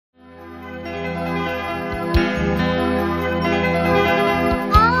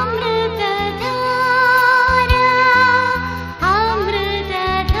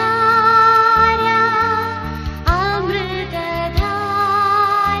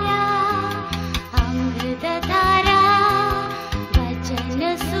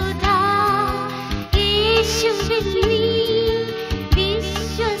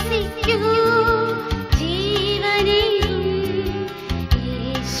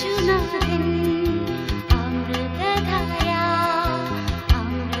യേശുനാഥൻ അമൃതധാര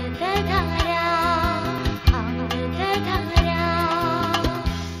അമൃതധാര അമൃതധാര.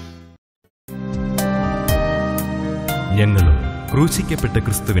 ഞങ്ങളും ക്രൂശിക്കപ്പെട്ട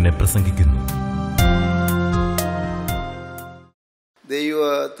ക്രിസ്തുവിനെ പ്രസംഗിക്കുന്നു. ദൈവ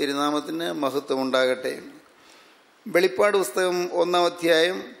തിരുനാമത്തിന് മഹത്വമുണ്ടാകട്ടെ. വെളിപ്പാട് പുസ്തകം 1-ാം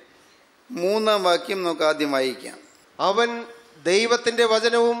അധ്യായം 3-ാം വാക്യം നമുക്ക് ആദ്യം വായിക്കാം. അവൻ ദൈവത്തിൻ്റെ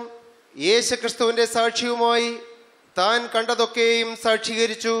വചനവും യേശുക്രിസ്തുവിൻ്റെ സാക്ഷ്യവുമായി താൻ കണ്ടതൊക്കെയും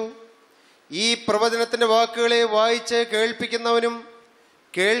സാക്ഷീകരിച്ചു. ഈ പ്രവചനത്തിൻ്റെ വാക്കുകളെ വായിച്ച് കേൾപ്പിക്കുന്നവനും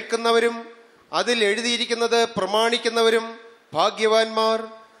കേൾക്കുന്നവരും അതിൽ എഴുതിയിരിക്കുന്നത് പ്രമാണിക്കുന്നവരും ഭാഗ്യവാന്മാർ.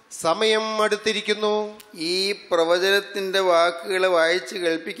 സമയം അടുത്തിരിക്കുന്നു. ഈ പ്രവചനത്തിൻ്റെ വാക്കുകളെ വായിച്ച്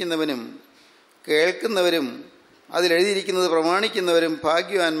കേൾപ്പിക്കുന്നവനും കേൾക്കുന്നവരും അതിലെഴുതിയിരിക്കുന്നത് പ്രമാണിക്കുന്നവരും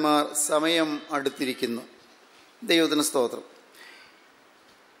ഭാഗ്യവാന്മാർ. സമയം അടുത്തിരിക്കുന്നു. ദൈവത്തിന് സ്തോത്രം.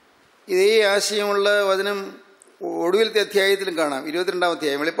 ഇതേ ആശയമുള്ള വചനം ഒടുവിലത്തെ അധ്യായത്തിലും കാണാം. 22-ാം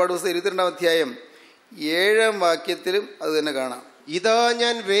അധ്യായം, വെളിപ്പാട് പുസ്തകം 22-ാം അധ്യായം 7-ാം വാക്യത്തിലും അത് തന്നെ കാണാം. ഇതാ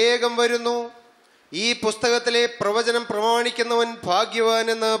ഞാൻ വേഗം വരുന്നു, ഈ പുസ്തകത്തിലെ പ്രവചനം പ്രമാണിക്കുന്നവൻ ഭാഗ്യവാൻ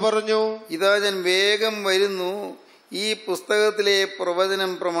എന്ന് പറഞ്ഞു. ഇതാ ഞാൻ വേഗം വരുന്നു, ഈ പുസ്തകത്തിലെ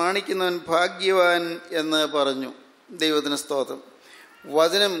പ്രവചനം പ്രമാണിക്കുന്നവൻ ഭാഗ്യവാൻ എന്ന് പറഞ്ഞു. ദൈവത്തിന് സ്തോത്രം.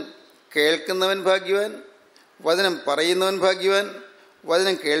 വചനം കേൾക്കുന്നവൻ ഭാഗ്യവാൻ, വചനം പറയുന്നവൻ ഭാഗ്യവാൻ,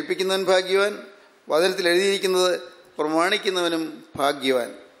 വചനം കേൾപ്പിക്കുന്നവൻ ഭാഗ്യവാൻ, വചനത്തിൽ എഴുതിയിരിക്കുന്നത് പ്രമാണിക്കുന്നവനും ഭാഗ്യവാൻ.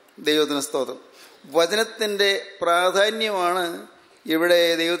 ദൈവത്തിന് സ്തോത്രം. വചനത്തിൻ്റെ പ്രാധാന്യമാണ് ഇവിടെ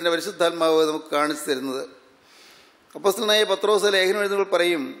ദൈവത്തിൻ്റെ പരിശുദ്ധാത്മാവ് നമുക്ക് കാണിച്ചു തരുന്നത്. അപ്പോസ്തലനായ പത്രോസ് ലേഖനം എഴുതുമ്പോൾ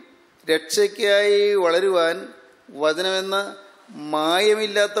പറയും, രക്ഷയ്ക്കായി വളരുവാൻ വചനമെന്ന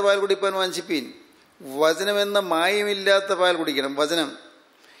മായമില്ലാത്ത പാൽ കുടിപ്പാൻ വാഞ്ചിപ്പീൻ. വചനമെന്ന മായമില്ലാത്ത പാൽ കുടിക്കണം. വചനം,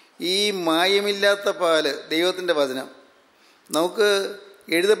 ഈ മായമില്ലാത്ത പാല് ദൈവത്തിൻ്റെ വചനം നമുക്ക്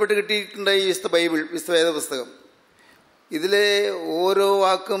എഴുതപ്പെട്ട് കിട്ടിയിട്ടുണ്ട്. ഈ വിശുദ്ധ ബൈബിൾ, വിശുദ്ധ വേദപുസ്തകം, ഇതിലെ ഓരോ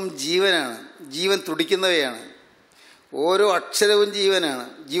വാക്കും ജീവനാണ്, ജീവൻ തുടിക്കുന്നവയാണ്. ഓരോ അക്ഷരവും ജീവനാണ്,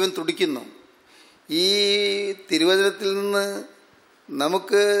 ജീവൻ തുടിക്കുന്നു. ഈ തിരുവചനത്തിൽ നിന്ന്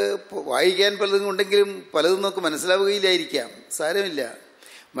നമുക്ക് വായിക്കാൻ പലതും ഉണ്ടെങ്കിലും പലതും നമുക്ക് മനസ്സിലാവുകയില്ലായിരിക്കാം. സാരമില്ല,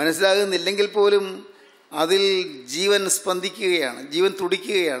 മനസ്സിലാകുന്നില്ലെങ്കിൽ പോലും അതിൽ ജീവൻ സ്പന്ദിക്കുകയാണ്, ജീവൻ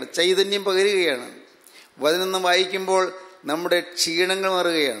തുടിക്കുകയാണ്, ചൈതന്യം പകരുകയാണ്. വചനം വായിക്കുമ്പോൾ നമ്മുടെ ക്ഷീണങ്ങൾ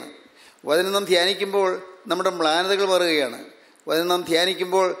മാറുകയാണ്. വചനം ധ്യാനിക്കുമ്പോൾ നമ്മുടെ മ്ലാനതകൾ മാറുകയാണ്. വചനം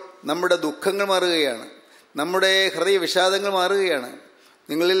ധ്യാനിക്കുമ്പോൾ നമ്മുടെ ദുഃഖങ്ങൾ മാറുകയാണ്, നമ്മുടെ ഹൃദയ വിഷാദങ്ങൾ മാറുകയാണ്.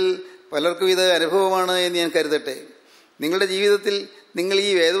 നിങ്ങളിൽ പലർക്കും ഇത് അനുഭവമാണ് എന്ന് ഞാൻ കരുതട്ടെ. നിങ്ങളുടെ ജീവിതത്തിൽ നിങ്ങൾ ഈ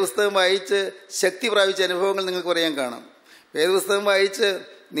വേദപുസ്തകം വായിച്ച് ശക്തി പ്രാപിച്ച അനുഭവങ്ങൾ നിങ്ങൾക്ക് പറയാൻ കാണാം. വേദപുസ്തകം വായിച്ച്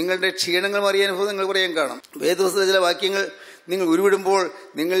നിങ്ങളുടെ ക്ഷീണങ്ങൾ മാറിയ അനുഭവം നിങ്ങൾക്ക് പറയാൻ കാണാം. വേദപുസ്തക ചില വാക്യങ്ങൾ നിങ്ങൾ ഉരുവിടുമ്പോൾ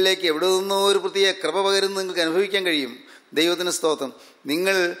നിങ്ങളിലേക്ക് എവിടെ നിന്നോ ഒരു പ്രത്യേക കൃപ പകരുന്ന നിങ്ങൾക്ക് അനുഭവിക്കാൻ കഴിയും. ദൈവത്തിന് സ്തോത്രം.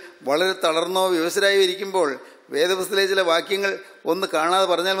 നിങ്ങൾ വളരെ തളർന്നോ വിവശരായോ ഇരിക്കുമ്പോൾ വേദപുസ്തകത്തിലെ ചില വാക്യങ്ങൾ ഒന്ന് കാണാതെ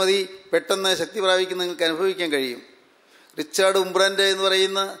പറഞ്ഞാൽ മതി, പെട്ടെന്ന് ശക്തി പ്രാപിക്കുന്ന നിങ്ങൾക്ക് അനുഭവിക്കാൻ കഴിയും. റിച്ചാർഡ് ഉംബ്രാൻഡ് എന്ന്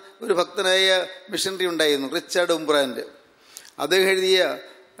പറയുന്ന ഒരു ഭക്തനായ മിഷണറി ഉണ്ടായിരുന്നു, റിച്ചാർഡ് ഉംബ്രാൻഡ്. അദ്ദേഹം എഴുതിയ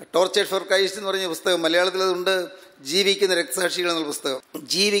ടോർച്ചേർഡ് ഫോർ ക്രൈസ്റ്റ് എന്ന് പറഞ്ഞ പുസ്തകം, മലയാളത്തിൽ അതുണ്ട്, ജീവിക്കുന്ന രക്തസാക്ഷികൾ എന്നുള്ള പുസ്തകം.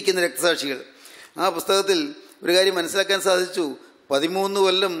 ജീവിക്കുന്ന രക്തസാക്ഷികൾ. ആ പുസ്തകത്തിൽ ഒരു കാര്യം മനസ്സിലാക്കാൻ സാധിച്ചു. 13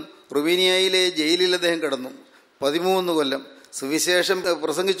 കൊല്ലം റുമേനിയയിലെ ജയിലിൽ അദ്ദേഹം കിടന്നു. 13 കൊല്ലം സുവിശേഷം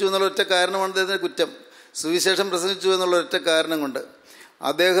പ്രസംഗിച്ചു എന്നുള്ള ഒറ്റ കാരണമാണ് അദ്ദേഹത്തിന് കുറ്റം. സുവിശേഷം പ്രസംഗിച്ചു എന്നുള്ള ഒറ്റ കാരണം കൊണ്ട്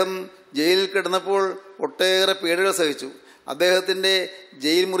അദ്ദേഹം ജയിലിൽ കിടന്നപ്പോൾ ഒട്ടേറെ പീഡകൾ സഹിച്ചു. അദ്ദേഹത്തിൻ്റെ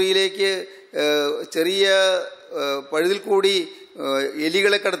ജയിൽ മുറിയിലേക്ക് ചെറിയ പഴുതിൽ കൂടി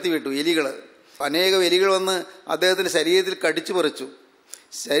എലികളെ കടത്തിവിട്ടു. അനേകം എലികൾ വന്ന് അദ്ദേഹത്തിൻ്റെ ശരീരത്തിൽ കടിച്ചു പറിച്ചു.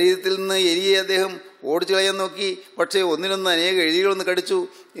 ശരീരത്തിൽ നിന്ന് എലിയെ അദ്ദേഹം ഓടിച്ചു കളയാൻ നോക്കി, പക്ഷേ ഒന്നിനൊന്ന് അനേകം എലികളൊന്ന് കടിച്ചു.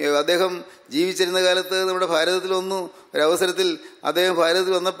 അദ്ദേഹം ജീവിച്ചിരുന്ന കാലത്ത് നമ്മുടെ ഭാരതത്തിൽ വന്നു. ഒരവസരത്തിൽ അദ്ദേഹം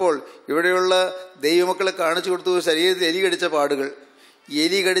ഭാരതത്തിൽ വന്നപ്പോൾ ഇവിടെയുള്ള ദൈവമക്കളെ കാണിച്ചു കൊടുത്തു ശരീരത്തിൽ എലി കടിച്ച പാടുകൾ.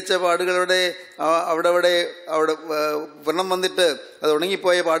 എലി കടിച്ച പാടുകളുടെ അവിടെ വ്രണം വന്നിട്ട് അത്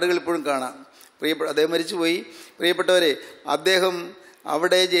ഉണങ്ങിപ്പോയ പാടുകൾ ഇപ്പോഴും കാണാം. അദ്ദേഹം മരിച്ചുപോയി. പ്രിയപ്പെട്ടവരെ, അദ്ദേഹം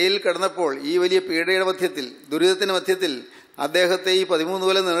അവിടെ ജയിലിൽ കിടന്നപ്പോൾ ഈ വലിയ പീഡയുടെ മധ്യത്തിൽ, ദുരിതത്തിൻ്റെ മധ്യത്തിൽ അദ്ദേഹത്തെ ഈ 13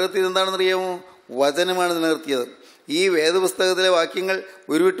 കൊല്ലം നിലനിർത്തിയത് എന്താണെന്നറിയാമോ? വചനമാണ് നിലനിർത്തിയത്. ഈ വേദപുസ്തകത്തിലെ വാക്യങ്ങൾ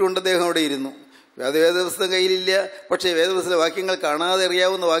ഉരുവിട്ടുകൊണ്ട് അദ്ദേഹം അവിടെ ഇരുന്നു. വേദപുസ്തകം കയ്യിലില്ല, പക്ഷേ വേദപുസ്തക വാക്യങ്ങൾ കാണാതെ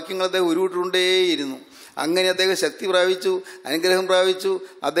അറിയാവുന്ന വാക്യങ്ങൾ അദ്ദേഹം ഉരുവിട്ടുകൊണ്ടേയിരുന്നു. അങ്ങനെ അദ്ദേഹം ശക്തി പ്രാപിച്ചു, അനുഗ്രഹം പ്രാപിച്ചു.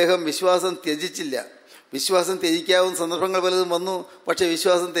 അദ്ദേഹം വിശ്വാസം ത്യജിച്ചില്ല. വിശ്വാസം ത്യജിക്കാവുന്ന സന്ദർഭങ്ങൾ പലതും വന്നു, പക്ഷേ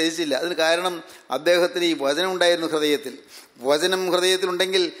വിശ്വാസം ത്യജിച്ചില്ല. അതിന് കാരണം അദ്ദേഹത്തിന് ഈ വചനം ഉണ്ടായിരുന്നു ഹൃദയത്തിൽ. വചനം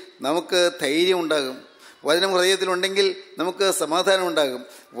ഹൃദയത്തിലുണ്ടെങ്കിൽ നമുക്ക് ധൈര്യം ഉണ്ടാകും. വചനം ഹൃദയത്തിലുണ്ടെങ്കിൽ നമുക്ക് സമാധാനം ഉണ്ടാകും.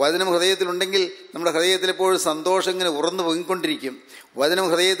 വചനം ഹൃദയത്തിലുണ്ടെങ്കിൽ നമ്മുടെ ഹൃദയത്തിൽ എപ്പോഴും സന്തോഷം ഇങ്ങനെ ഉറന്നു പൊങ്ങിക്കൊണ്ടിരിക്കും. വചനം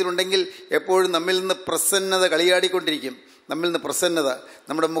ഹൃദയത്തിലുണ്ടെങ്കിൽ എപ്പോഴും നമ്മിൽ നിന്ന് പ്രസന്നത കളിയാടിക്കൊണ്ടിരിക്കും. നമ്മിൽ നിന്ന് പ്രസന്നത,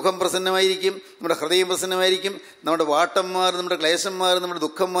 നമ്മുടെ മുഖം പ്രസന്നമായിരിക്കും, നമ്മുടെ ഹൃദയം പ്രസന്നമായിരിക്കും, നമ്മുടെ വാട്ടം മാറും, നമ്മുടെ ക്ലേശം മാറും, നമ്മുടെ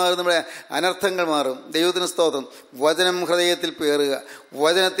ദുഃഖം മാറും, നമ്മുടെ അനർത്ഥങ്ങൾ മാറും. ദൈവത്തിന് സ്തോത്രം. വചനം ഹൃദയത്തിൽ പേറുക,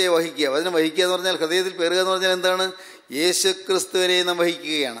 വചനത്തെ വഹിക്കുക. വചനം വഹിക്കുക എന്ന് പറഞ്ഞാൽ, ഹൃദയത്തിൽ പേറുക എന്ന് പറഞ്ഞാൽ എന്താണ്? യേശു ക്രിസ്തുവിനെ നാം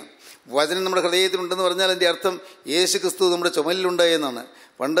വഹിക്കുകയാണ്. വചനം നമ്മുടെ ഹൃദയത്തിലുണ്ടെന്ന് പറഞ്ഞാൽ അതിൻ്റെ അർത്ഥം യേശു ക്രിസ്തു നമ്മുടെ ചുമലിലുണ്ട് എന്നാണ്.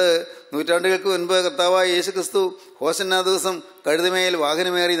 പണ്ട് നൂറ്റാണ്ടുകൾക്ക് മുൻപ് കർത്താവായ യേശു ക്രിസ്തു ഹോസന്നാ ദിവസം കഴുതമേൽ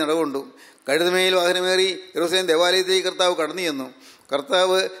വാഹനമേറി നടകൊണ്ടു. കഴുതമേൽ വാഹനമേറി യെരൂശലേം ദേവാലയത്തിലേക്ക് കർത്താവ് കടന്നു ചെന്നു.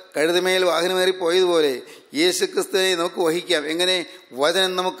 കർത്താവ് കഴുതമേൽ വാഹനമേറി പോയതുപോലെ യേശു ക്രിസ്തുവിനെ നമുക്ക് വഹിക്കാം. എങ്ങനെ?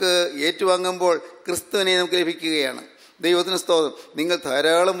 വചനം നമുക്ക് ഏറ്റുവാങ്ങുമ്പോൾ ക്രിസ്തുവിനെ നമുക്ക് ലഭിക്കുകയാണ്. ദൈവത്തിന് സ്തോത്രം. നിങ്ങൾ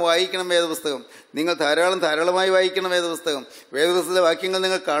ധാരാളം വായിക്കണം വേദപുസ്തകം. നിങ്ങൾ ധാരാളമായി വായിക്കണം വേദപുസ്തകം. വേദപുസ്തകത്തിലെ വാക്യങ്ങൾ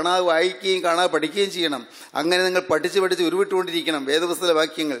നിങ്ങൾ കാണാതെ വായിക്കുകയും കാണാതെ പഠിക്കുകയും ചെയ്യണം. അങ്ങനെ നിങ്ങൾ പഠിച്ച് ഉരുവിട്ടുകൊണ്ടിരിക്കണം വേദപുസ്തകത്തിലെ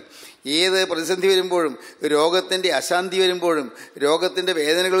വാക്യങ്ങൾ. ഏത് പ്രതിസന്ധി വരുമ്പോഴും, രോഗത്തിൻ്റെ അശാന്തി വരുമ്പോഴും, രോഗത്തിൻ്റെ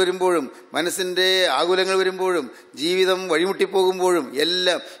വേദനകൾ വരുമ്പോഴും, മനസ്സിൻ്റെ ആകുലങ്ങൾ വരുമ്പോഴും, ജീവിതം വഴിമുട്ടിപ്പോകുമ്പോഴും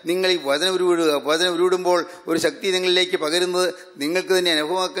എല്ലാം നിങ്ങൾ ഈ വചനം ഉരുവിടുക. വചനം ഉരുവിടുമ്പോൾ ഒരു ശക്തി നിങ്ങളിലേക്ക് പകരുന്നത് നിങ്ങൾക്ക് തന്നെ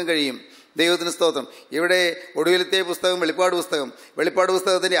അനുഭവമാക്കാൻ കഴിയും. ദൈവത്തിന് സ്തോത്രം. ഇവിടെ ഒടുവിലത്തെ പുസ്തകം വെളിപ്പാട്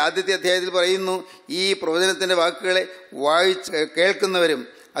പുസ്തകത്തിൻ്റെ ആദ്യത്തെ അധ്യായത്തിൽ പറയുന്നു, ഈ പ്രവചനത്തിൻ്റെ വാക്കുകളെ കേൾക്കുന്നവരും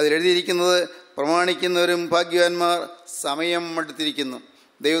അതിലെഴുതിയിരിക്കുന്നത് പ്രമാണിക്കുന്നവരും ഭാഗ്യവാന്മാർ. സമയം അടുത്തിരിക്കുന്നു.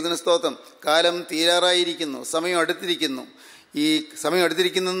 ദൈവത്തിന് സ്തോത്രം. കാലം തീരാറായിരിക്കുന്നു, സമയം അടുത്തിരിക്കുന്നു. ഈ സമയം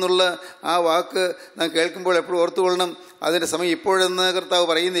അടുത്തിരിക്കുന്നു എന്നുള്ള ആ വാക്ക് നാം കേൾക്കുമ്പോൾ എപ്പോഴും ഓർത്തുകൊള്ളണം, അതിൻ്റെ സമയം ഇപ്പോഴെന്ന് കർത്താവ്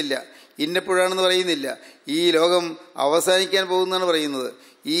പറയുന്നില്ല, ഇന്നപ്പോഴാണെന്ന് പറയുന്നില്ല. ഈ ലോകം അവസാനിക്കാൻ പോകുന്നതാണ് പറയുന്നത്.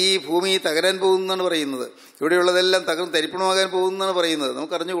 ഈ ഭൂമി തകരാൻ പോകുന്നതാണ് പറയുന്നത്. ഇവിടെയുള്ളതെല്ലാം തകർന്ന് തരിപ്പണമാകാൻ പോകുന്നതാണ് പറയുന്നത്.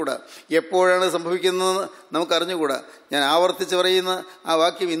 നമുക്കറിഞ്ഞുകൂടാ എപ്പോഴാണ് സംഭവിക്കുന്നതെന്ന് നമുക്കറിഞ്ഞുകൂടാ. ഞാൻ ആവർത്തിച്ച് പറയുന്ന ആ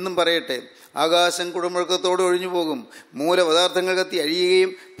വാക്യം ഇന്നും പറയട്ടെ. ആകാശം കുടമുഴക്കത്തോടെ ഒഴിഞ്ഞു പോകും, മൂലപദാർത്ഥങ്ങൾ കത്തി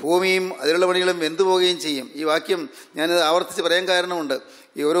അഴിയുകയും ഭൂമിയും അതിലുള്ള പണികളും വെന്തുപോവുകയും ചെയ്യും. ഈ വാക്യം ഞാനിത് ആവർത്തിച്ച് പറയാൻ കാരണമുണ്ട്.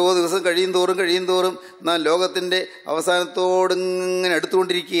 ഈ ഓരോ ദിവസം കഴിയും തോറും നാം ലോകത്തിൻ്റെ അവസാനത്തോടിങ്ങനെ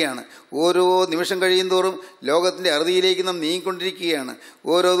അടുത്തുകൊണ്ടിരിക്കുകയാണ്. ഓരോ നിമിഷം കഴിയും തോറും ലോകത്തിൻ്റെ അറുതിയിലേക്ക് നാം നീങ്ങിക്കൊണ്ടിരിക്കുകയാണ്.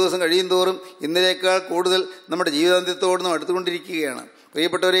 ഓരോ ദിവസം കഴിയും തോറും ഇന്നലേക്കാൾ കൂടുതൽ നമ്മുടെ ജീവിതാന്ത്യത്തോട് നാം അടുത്തുകൊണ്ടിരിക്കുകയാണ്.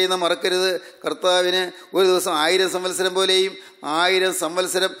 പ്രിയപ്പെട്ടവരെ, നാം മറക്കരുത്, കർത്താവിന് ഒരു ദിവസം 1000 സംവത്സരം പോലെയും 1000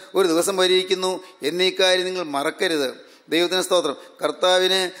 സംവത്സരം ഒരു ദിവസം പോലെയിരിക്കുന്നു എന്നീ കാര്യം നിങ്ങൾ മറക്കരുത്. ദൈവത്തിന് സ്തോത്രം.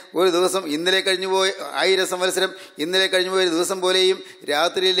 കർത്താവിന് ഒരു ദിവസം ഇന്നലെ കഴിഞ്ഞുപോയ 1000 സംവത്സരം ഇന്നലെ കഴിഞ്ഞുപോയ ഒരു ദിവസം പോലെയും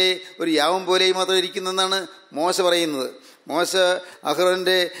രാത്രിയിലെ ഒരു യാമം പോലെയും മാത്രം ഇരിക്കുന്നെന്നാണ് മോശ പറയുന്നത്. മോശ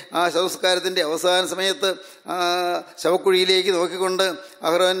അഹ്റോന്റെ ആ ശവസ്കാരത്തിൻ്റെ അവസാന സമയത്ത് ശവക്കുഴിയിലേക്ക് നോക്കിക്കൊണ്ട്,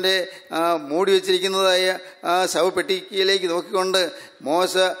 അഹ്റോന്റെ മൂടി വച്ചിരിക്കുന്നതായ ആ ശവപ്പെട്ടിയിലേക്ക് നോക്കിക്കൊണ്ട്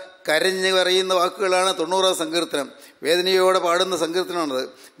മോശ കരഞ്ഞ് പറയുന്ന വാക്കുകളാണ് 90-ാം സങ്കീർത്തനം. വേദനയോടെ പാടുന്ന സങ്കീർത്തനമാണത്.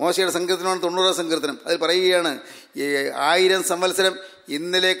 മോശയുടെ സങ്കീർത്തനമാണ് 90-ാം സങ്കീർത്തനം. അതിൽ പറയുകയാണ്, 1000 സംവത്സരം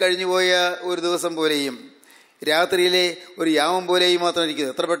ഇന്നലെ കഴിഞ്ഞുപോയ ഒരു ദിവസം പോലെയും രാത്രിയിലെ ഒരു യാമം പോലെയും മാത്രം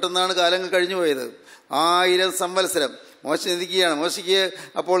ഇരിക്കുന്നത്. എത്ര പെട്ടെന്നാണ് കാലങ്ങൾ കഴിഞ്ഞു പോയത്. 1000 സംവത്സരം. മോശ ചിന്തിക്കുകയാണ്. മോശയ്ക്ക്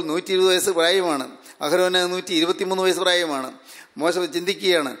അപ്പോൾ 120 വയസ്സ് പ്രായമാണ്. അഹ്റോന് 123 വയസ്സ് പ്രായമാണ്. മോശ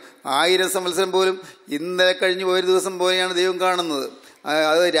ചിന്തിക്കുകയാണ്, 1000 സംവത്സരം പോലും ഇന്നലെ കഴിഞ്ഞു പോയൊരു ദിവസം പോലെയാണ് ദൈവം കാണുന്നത്.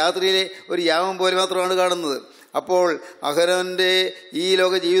 അത് രാത്രിയിലെ ഒരു യാമം പോലെ മാത്രമാണ് കാണുന്നത്. അപ്പോൾ അഹ്റോന്റെ ഈ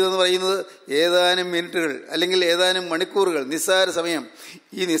ലോക ജീവിതം എന്ന് പറയുന്നത് ഏതാനും മിനിറ്റുകൾ അല്ലെങ്കിൽ ഏതാനും മണിക്കൂറുകൾ, നിസ്സാര സമയം.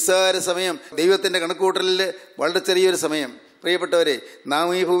 ഈ നിസ്സാര സമയം ദൈവത്തിൻ്റെ കണക്കുകൂട്ടലിൽ വളരെ ചെറിയൊരു സമയം. പ്രിയപ്പെട്ടവരെ, നാം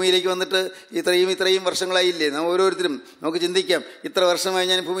ഈ ഭൂമിയിലേക്ക് വന്നിട്ട് ഇത്രയും വർഷങ്ങളായില്ലേ? നാം ഓരോരുത്തരും നമുക്ക് ചിന്തിക്കാം, ഇത്ര വർഷമായി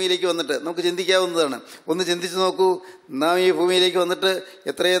ഞാൻ ഭൂമിയിലേക്ക് വന്നിട്ട്. നമുക്ക് ചിന്തിക്കാവുന്നതാണ്. ഒന്ന് ചിന്തിച്ച് നോക്കൂ, നാം ഈ ഭൂമിയിലേക്ക് വന്നിട്ട്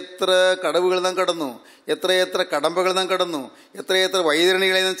എത്രയെത്ര കടവുകൾ നാം കടന്നു, എത്രയെത്ര കടമ്പകൾ നാം കടന്നു, എത്രയെത്ര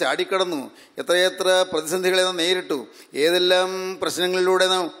വൈതരണികളെ നാം ചാടിക്കടന്നു, എത്രയെത്ര പ്രതിസന്ധികളെ നാം നേരിട്ടു, ഏതെല്ലാം പ്രശ്നങ്ങളിലൂടെ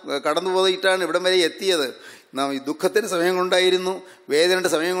നാം കടന്നു പോയിട്ടാണ് ഇവിടം വരെ എത്തിയത്. നാം ഈ ദുഃഖത്തിന് സമയങ്ങളുണ്ടായിരുന്നു, വേദനയുടെ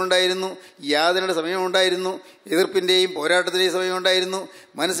സമയങ്ങളുണ്ടായിരുന്നു, യാതനയുടെ സമയമുണ്ടായിരുന്നു, എതിർപ്പിൻ്റെയും പോരാട്ടത്തിൻ്റെയും സമയമുണ്ടായിരുന്നു,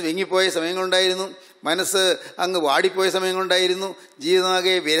 മനസ്സ് വെങ്ങിപ്പോയ സമയങ്ങളുണ്ടായിരുന്നു, മനസ്സ് അങ്ങ് വാടിപ്പോയ സമയങ്ങളുണ്ടായിരുന്നു,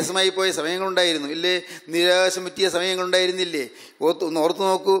 ജീവിതമാകെ വിരസമായി പോയ സമയങ്ങളുണ്ടായിരുന്നു ഇല്ലേ? നിരാശ മുറ്റിയ സമയങ്ങളുണ്ടായിരുന്നില്ലേ? ഒന്ന് ഓർത്തു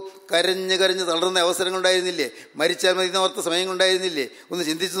നോക്കൂ. കരഞ്ഞ് തളർന്ന അവസരങ്ങളുണ്ടായിരുന്നില്ലേ? മരിച്ചാൽ മതി ഓർത്ത സമയങ്ങളുണ്ടായിരുന്നില്ലേ? ഒന്ന്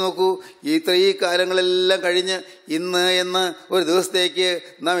ചിന്തിച്ച് നോക്കൂ. ഈ കാലങ്ങളെല്ലാം കഴിഞ്ഞ് ഇന്ന് എന്ന ഒരു ദിവസത്തേക്ക്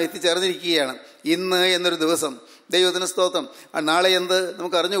നാം എത്തിച്ചേർന്നിരിക്കുകയാണ്. ഇന്ന് എന്നൊരു ദിവസം. ദൈവത്തിന് സ്തോത്രം. നാളെ എന്ത്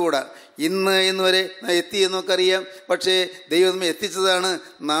നമുക്ക് അറിഞ്ഞുകൂടാ. ഇന്ന് വരെ എത്തി എന്ന് നമുക്കറിയാം. പക്ഷേ ദൈവം നമ്മെ എത്തിച്ചതാണ്.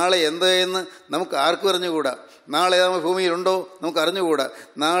 നാളെ എന്ത് എന്ന് നമുക്ക് ആർക്കും അറിഞ്ഞുകൂടാ. നാളെ നമ്മൾ ഭൂമിയിലുണ്ടോ നമുക്ക് അറിഞ്ഞുകൂടാ.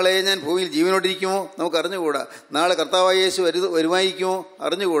 നാളെ ഞാൻ ഭൂമിയിൽ ജീവനോടിരിക്കുമോ നമുക്ക് അറിഞ്ഞുകൂടാ. നാളെ കർത്താവായ യേശു വരുമായിരിക്കുമോ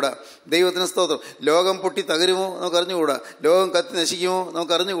അറിഞ്ഞുകൂടാ. ദൈവത്തിന് സ്തോത്രം. ലോകം പൊട്ടി തകരുമോ നമുക്ക് അറിഞ്ഞുകൂടാ. ലോകം കത്തി നശിക്കുമോ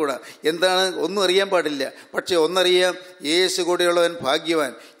നമുക്ക് അറിഞ്ഞുകൂടാ. എന്താണ്? ഒന്നും അറിയാൻ പാടില്ല. പക്ഷേ ഒന്നറിയാം, യേശു കൂടെയുള്ളവൻ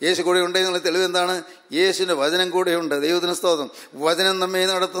ഭാഗ്യവാൻ. യേശു കൂടെ ഉണ്ടെന്നുള്ള തെളിവ് എന്താണ്? യേശുവിൻ്റെ വചനം കൂടെയുണ്ട്. ദൈവത്തിന് സ്തോത്രം. വചനം നമ്മെ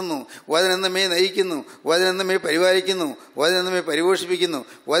നടത്തുന്നു, വചനം നമ്മെ നയിക്കുന്നു, വചനം നമ്മെ പരിപാലിക്കുന്നു, വചനം നമ്മെ പരിപോഷിപ്പിക്കുന്നു.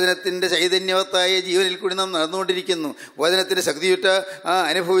 വചനത്തിൻ്റെ ചൈതന്യവത്തായ ജീവനിൽ കൂടി നാം നടന്നുകൊണ്ടിരിക്കുന്നു. വചനത്തിൻ്റെ ശക്തിയുറ്റ ആ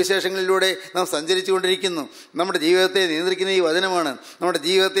അനുഭവവിശേഷങ്ങളിലൂടെ നാം സഞ്ചരിച്ചു കൊണ്ടിരിക്കുന്നു. നമ്മുടെ ജീവിതത്തെ നിയന്ത്രിക്കുന്ന ഈ വചനമാണ്, നമ്മുടെ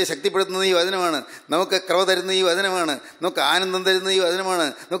ജീവിതത്തെ ശക്തിപ്പെടുത്തുന്ന ഈ വചനമാണ്, നമുക്ക് കൃപ തരുന്ന ഈ വചനമാണ്, നമുക്ക് ആനന്ദം തരുന്ന ഈ വചനമാണ്,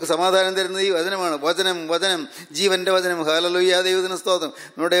 നമുക്ക് സമാധാനം തരുന്ന ഈ വചനമാണ്. വചനം വചനം ജീവൻ്റെ വചനം. ഹല്ലേലൂയ, ദൈവത്തിന് സ്തോത്രം.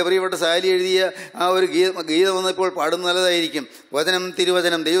 നമ്മുടെ പ്രിയപ്പെട്ട സാലി എഴുതിയ ആ ഒരു ഗീതം വന്നപ്പോൾ പാടുന്ന നല്ലതായിരിക്കും. വചനം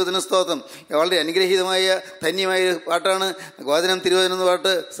തിരുവചനം. ദൈവത്തിന് സ്തോത്രം. വളരെ അനുഗ്രഹീതമായ ധന്യമായ പാട്ടാണ് വചനം തിരുവചനം എന്ന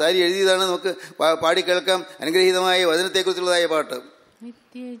പാട്ട്. സാലി എഴുതിയതാണ്. നമുക്ക് പാടി കേൾക്കാം അനുഗ്രഹീതമായ വചനത്തെക്കുറിച്ചുള്ളതായ പാട്ട്.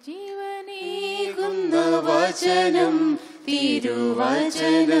 നിത്യജീവനേകുന്ന വചനം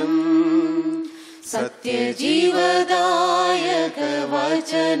തിരുവചനം, സത്യജീവദായക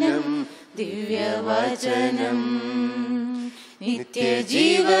വചനം ദിവ്യവചനം.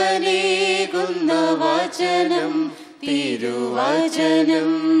 നിത്യജീവനേകുന്ന വചനം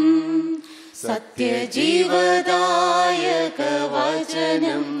തിരുവചനം, സത്യജീവദായക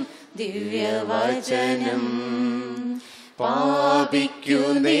വചനം ദിവ്യവചനം. പാപിക്കു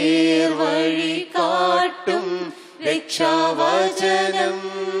നേർവഴി കാട്ടും രക്ഷാവചനം,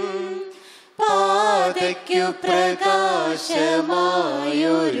 പാതയ്ക്കു പ്രകാശമായൊരു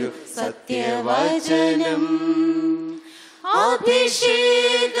സത്യവചനം.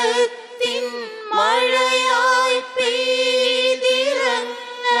 അഭിഷേകത്തിൻ മഴയായി പെയ്തിറങ്ങണമേ,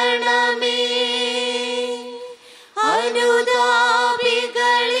 അനുതാപികളിൻ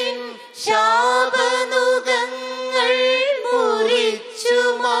ശാപനുകങ്ങൾ മുറിച്ചു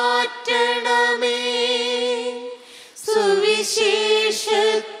മാറ്റണമേ. സുവിശേഷത്തിൻ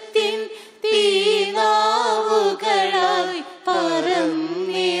തീനാവുകളായി പറന്നിറങ്ങണമേ.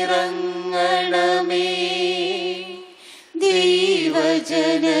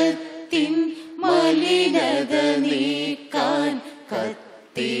 ദൈവജനത്തിൻ മലിനത നീക്കാൻ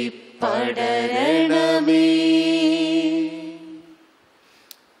കത്തിപ്പടരണമേ.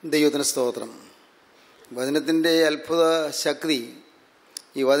 ദൈവത്തിന് സ്തോത്രം. വചനത്തിൻ്റെ അത്ഭുത ശക്തി.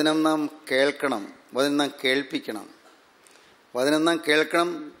 ഈ വചനം നാം കേൾക്കണം, വചനം നാം കേൾപ്പിക്കണം. വചനം നാം കേൾക്കണം,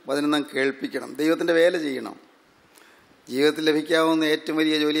 വചനം നാം കേൾപ്പിക്കണം. ദൈവത്തിൻ്റെ വേല ചെയ്യണം. ജീവിതത്തിൽ ലഭിക്കാവുന്ന ഏറ്റവും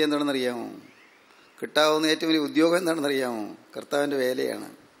വലിയ ജോലി എന്താണെന്നറിയാമോ? കിട്ടാവുന്ന ഏറ്റവും വലിയ ഉദ്യോഗം എന്താണെന്നറിയാമോ? കർത്താവിൻ്റെ വേലയാണ്,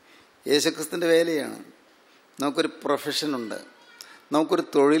 യേശുക്രിസ്തുവിൻ്റെ വേലയാണ്. നമുക്കൊരു പ്രൊഫഷനുണ്ട്, നമുക്കൊരു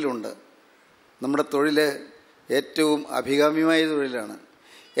തൊഴിലുണ്ട്. നമ്മുടെ തൊഴിൽ ഏറ്റവും അഭികാമ്യമായ തൊഴിലാണ്,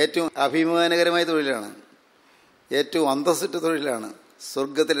 ഏറ്റവും അഭിമാനകരമായ തൊഴിലാണ്, ഏറ്റവും അന്തസ്സുറ്റ തൊഴിലാണ്.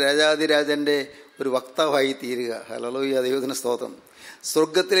 സ്വർഗത്തിൽ രാജാതിരാജൻ്റെ ഒരു വക്താവായി തീരുക. ഹല്ലേലൂയ, ദൈവത്തിന് സ്തോത്രം.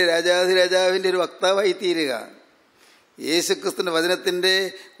 സ്വർഗത്തിലെ രാജാതിരാജാവിൻ്റെ ഒരു വക്താവായി തീരുക. യേശുക്രിസ്തുവിൻ്റെ വചനത്തിൻ്റെ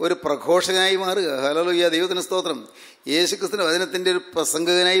ഒരു പ്രഘോഷകനായി മാറുക. ഹല്ലേലൂയ, ദൈവത്തിന് സ്തോത്രം. യേശുക്രിസ്തുവിൻ്റെ വചനത്തിൻ്റെ ഒരു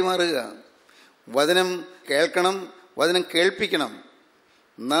പ്രസംഗകനായി മാറുക. വചനം കേൾക്കണം, വചനം കേൾപ്പിക്കണം.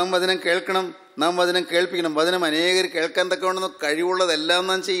 നാം വചനം കേൾക്കണം, നാം വചനം കേൾപ്പിക്കണം. വചനം അനേകർ കേൾക്കാൻ തക്കവണ്ണം കഴിവുള്ളതെല്ലാം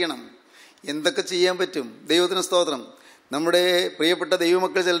നാം ചെയ്യണം. എന്തൊക്കെ ചെയ്യാൻ പറ്റും? ദൈവത്തിന് സ്തോത്രം. നമ്മുടെ പ്രിയപ്പെട്ട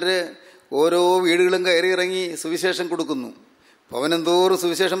ദൈവമക്കൾ ചിലർ ഓരോ വീടുകളും കയറി ഇറങ്ങി സുവിശേഷം കൊടുക്കുന്നു. ഭവനം തോറും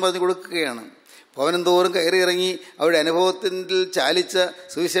സുവിശേഷം പറഞ്ഞു കൊടുക്കുകയാണ്. ഭവനം തോറും കയറി ഇറങ്ങി അവരുടെ അനുഭവത്തിൽ ചാലിച്ച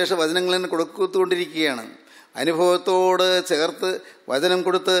സുവിശേഷ വചനങ്ങൾ തന്നെ കൊടുത്തുകൊണ്ടിരിക്കുകയാണ്. അനുഭവത്തോട് ചേർത്ത് വചനം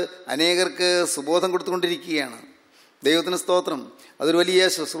കൊടുത്ത് അനേകർക്ക് സുബോധം കൊടുത്തുകൊണ്ടിരിക്കുകയാണ്. ദൈവത്തിന് സ്തോത്രം. അതൊരു വലിയ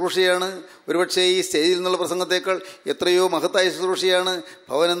ശുശ്രൂഷയാണ്. ഒരുപക്ഷെ ഈ സ്റ്റേജിൽ നിന്നുള്ള പ്രസംഗത്തേക്കാൾ എത്രയോ മഹത്തായ ശുശ്രൂഷയാണ്.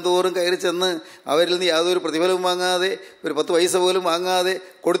 ഭവനം തോറും കയറി ചെന്ന് അവരിൽ നിന്ന് യാതൊരു പ്രതിഫലവും വാങ്ങാതെ, ഒരു 10 പൈസ പോലും വാങ്ങാതെ,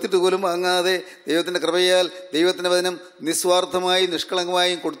 കൊടുത്തിട്ട് പോലും വാങ്ങാതെ, ദൈവത്തിൻ്റെ കൃപയാൽ ദൈവത്തിൻ്റെ വചനം നിസ്വാർത്ഥമായും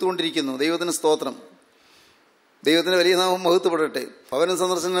നിഷ്കളങ്കമായും കൊടുത്തുകൊണ്ടിരിക്കുന്നു. ദൈവത്തിന് സ്തോത്രം. ദൈവത്തിന് വലിയ നാമം മഹത്വപ്പെടട്ടെ. ഭവനം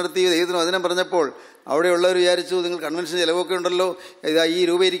സന്ദർശനം നടത്തി ദൈവത്തിന് വചനം പറഞ്ഞപ്പോൾ അവിടെയുള്ളവർ വിചാരിച്ചു, നിങ്ങൾ കൺവെൻഷൻ ചിലവൊക്കെ ഉണ്ടല്ലോ, ഇതാ ഈ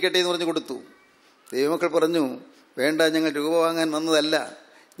രൂപ ഇരിക്കട്ടെ എന്ന് പറഞ്ഞ് കൊടുത്തു. ദൈവമക്കൾ പറഞ്ഞു, വേണ്ട, ഞങ്ങൾ രൂപ വാങ്ങാൻ വന്നതല്ല,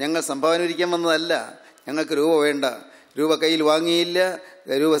 ഞങ്ങൾ സംഭാവന ഇരിക്കാൻ വന്നതല്ല, ഞങ്ങൾക്ക് രൂപ വേണ്ട. രൂപ കയ്യിൽ വാങ്ങിയില്ല,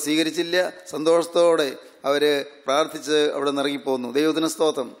 രൂപ സ്വീകരിച്ചില്ല. സന്തോഷത്തോടെ അവർ പ്രാർത്ഥിച്ച് അവിടെ നിന്ന് ഇറങ്ങിപ്പോന്നു. ദൈവത്തിന്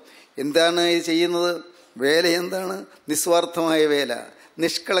സ്തോത്രം. എന്താണ് ഇത് ചെയ്യുന്നത്? വേല എന്താണ്? നിസ്വാർത്ഥമായ വേല,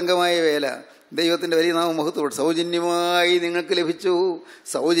 നിഷ്കളങ്കമായ വേല. ദൈവത്തിൻ്റെ വലിയ നാമം മഹത്വപ്പെട്ടു. സൗജന്യമായി നിങ്ങൾക്ക് ലഭിച്ചു,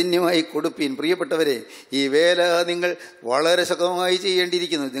 സൗജന്യമായി കൊടുപ്പീൻ. പ്രിയപ്പെട്ടവരെ, ഈ വേല നിങ്ങൾ വളരെ ശക്തമായി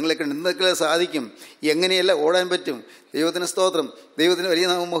ചെയ്യേണ്ടിയിരിക്കുന്നു. നിങ്ങളെ എന്തൊക്കെ സാധിക്കും, എങ്ങനെയല്ല ഓടാൻ പറ്റും. ദൈവത്തിന് സ്തോത്രം. ദൈവത്തിന് വലിയ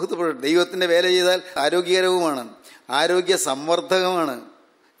നാമം മഹത്വപ്പെട്ടു. ദൈവത്തിൻ്റെ വേല ചെയ്താൽ ആരോഗ്യകരവുമാണ്, ആരോഗ്യ സംവർദ്ധകമാണ്.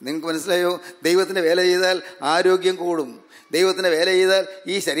 നിങ്ങൾക്ക് മനസ്സിലായോ? ദൈവത്തിൻ്റെ വേല ചെയ്താൽ ആരോഗ്യം കൂടും. ദൈവത്തിൻ്റെ വേല ചെയ്താൽ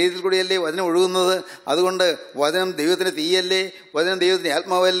ഈ ശരീരത്തിൽ കൂടിയല്ലേ വചനം ഒഴുകുന്നത്. അതുകൊണ്ട് വചനം ദൈവത്തിൻ്റെ തീയല്ലേ, വചനം ദൈവത്തിൻ്റെ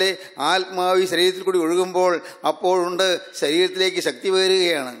ആത്മാവല്ലേ. ആത്മാവ് ഈ ശരീരത്തിൽ കൂടി ഒഴുകുമ്പോൾ അപ്പോഴുണ്ട് ശരീരത്തിലേക്ക് ശക്തി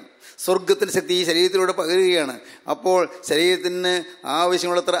പകരുകയാണ്. സ്വർഗത്തിൻ്റെ ശക്തി ഈ ശരീരത്തിലൂടെ പകരുകയാണ്. അപ്പോൾ ശരീരത്തിന്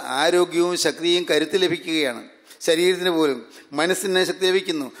ആവശ്യമുള്ളത്ര ആരോഗ്യവും ശക്തിയും കരുത്ത് ലഭിക്കുകയാണ്. ശരീരത്തിന് പോലും മനസ്സിന് ശക്തി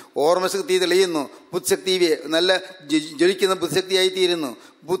ലഭിക്കുന്നു, ഓർമ്മശക്തി തെളിയുന്നു, ബുദ്ധിശക്തി നല്ല ജ്വലിക്കുന്ന ബുദ്ധിശക്തിയായിത്തീരുന്നു,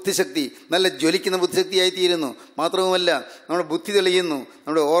 ബുദ്ധിശക്തി നല്ല ജ്വലിക്കുന്ന ബുദ്ധിശക്തിയായിത്തീരുന്നു. മാത്രവുമല്ല, നമ്മുടെ ബുദ്ധി തെളിയുന്നു,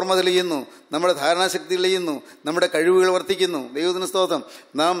 നമ്മുടെ ഓർമ്മ തെളിയുന്നു, നമ്മുടെ ധാരണാശക്തി തെളിയുന്നു, നമ്മുടെ കഴിവുകൾ വർദ്ധിക്കുന്നു. ദൈവത്തിന് സ്തോത്രം.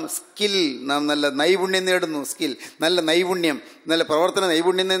 നാം നല്ല നൈപുണ്യം നേടുന്നു. നല്ല നൈപുണ്യം, നല്ല പ്രവർത്തന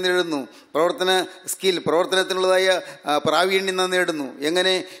നൈപുണ്യം നേടുന്നു. പ്രവർത്തനത്തിനുള്ളതായ പ്രാവീണ്യം നാം നേടുന്നു.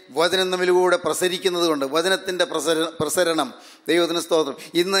 എങ്ങനെ? വചനം നമ്മിലൂടെ പ്രസരിക്കുന്നത് കൊണ്ട്, വചനത്തിൻ്റെ പ്രസരണം. ദൈവത്തിന് സ്തോത്രം.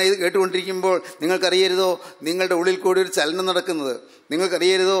 ഇന്ന് ഇത് കേട്ടുകൊണ്ടിരിക്കുമ്പോൾ നിങ്ങൾക്കറിയരുതോ നിങ്ങളുടെ ഉള്ളിൽ കൂടി ഒരു ചലനം നടക്കുന്നത്?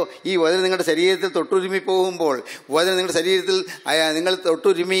 നിങ്ങൾക്കറിയരുതോ ഈ വചനം നിങ്ങളുടെ ശരീരത്തിൽ തൊട്ടുരുമി പോകുമ്പോൾ, വചനം നിങ്ങളുടെ ശരീരത്തിൽ നിങ്ങൾ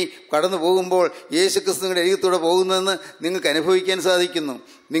തൊട്ടുരുമി കടന്നു പോകുമ്പോൾ യേശുക്രിസ്തു നിങ്ങളുടെ അരികത്തൂടെ പോകുന്നതെന്ന് നിങ്ങൾക്ക് അനുഭവിക്കാൻ സാധിക്കുന്നു.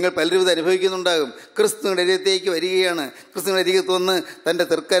 നിങ്ങൾ പലരും ഇത് അനുഭവിക്കുന്നുണ്ടാകും. ക്രിസ്തു നിങ്ങളുടെ അരികത്തേക്ക് വരികയാണ്. ക്രിസ്തുവിൻ്റെ അരികത്ത് വന്ന് തൻ്റെ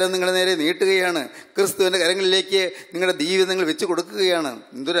തൃക്കരം നിങ്ങളുടെ നേരെ നീട്ടുകയാണ്. ക്രിസ്തുവിൻ്റെ കരങ്ങളിലേക്ക് നിങ്ങളുടെ ജീവിതം നിങ്ങൾ വെച്ച് കൊടുക്കുകയാണ്.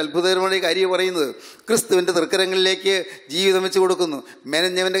 എന്തൊരു അത്ഭുതകരമായ കാര്യം പറയുന്നത്! ക്രിസ്തുവിൻ്റെ തൃക്കരങ്ങളിലേക്ക് ജീവിതം വെച്ച് കൊടുക്കുന്നു.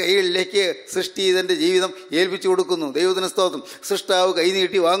 മെനഞ്ഞവൻ്റെ കൈകളിലേക്ക് സൃഷ്ടി തൻ്റെ ജീവിതം ഏൽപ്പിച്ചു കൊടുക്കുന്നു. ദൈവത്തിന് സ്തോത്രം. സൃഷ്ടാവ്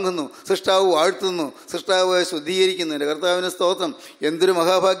കൈനീട്ടി വാങ്ങുന്നു, സൃഷ്ടാവ് വാഴ്ത്തുന്നു, സൃഷ്ടാവ് ശുദ്ധീകരിക്കുന്നു. എൻ്റെ കർത്താവിന് സ്തോത്രം. എന്തൊരു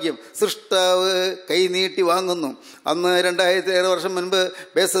മഹാഭാഗ്യം! സൃഷ്ടാവ് കൈനീട്ടി വാങ്ങുന്നു. അന്ന് 2000 വർഷം മുൻപ്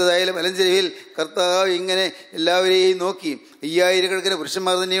ബേസതായാലും മലഞ്ചെരുവിൽ കർത്താവ് ഇങ്ങനെ എല്ലാവരെയും നോക്കി. 5000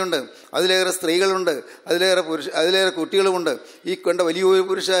 പുരുഷന്മാർ തന്നെയുണ്ട്, അതിലേറെ സ്ത്രീകളുണ്ട്, അതിലേറെ കുട്ടികളുമുണ്ട്. ഈ കണ്ട വലിയൊരു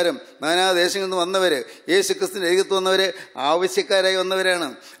പുരുഷാരം, നാനാദേശങ്ങളിൽ നിന്ന് വന്നവർ, യേശു ക്രിസ്തുവിൻ്റെ അരികത്ത് വന്നവർ ആവശ്യക്കാരായി വന്നവരാണ്.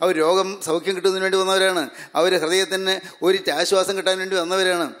 അവർ രോഗം സൗഖ്യം കിട്ടുന്നതിന് വേണ്ടി വന്നവരാണ്. അവർ ഹൃദയത്തിന് ഒരു ആശ്വാസം കിട്ടാൻ വേണ്ടി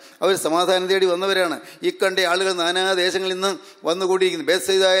വന്നവരാണ്. അവർ സമാധാനം തേടി വന്നവരാണ്. ഈ കണ്ട ആളുകൾ നാനാദേശങ്ങളിൽ നിന്ന് വന്നുകൂടിയിരിക്കുന്നു.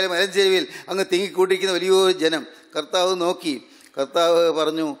 ബേസതായാലും മലഞ്ചെരുവിൽ അങ്ങ് തിങ്ങിക്കൂട്ടിയിരിക്കുന്ന വലിയൊരു ജനം കർത്താവ് നോക്കി. കർത്താവ്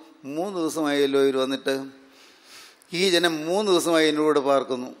പറഞ്ഞു, 3 ദിവസമായല്ലോ ഇവർ വന്നിട്ട്. ഈ ജനം 3 ദിവസമായി എൻ്റെ കൂടെ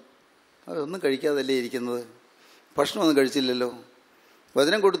പാർക്കുന്നു. അവരൊന്നും കഴിക്കാതല്ലേ ഇരിക്കുന്നത്? ഭക്ഷണമൊന്നും കഴിച്ചില്ലല്ലോ.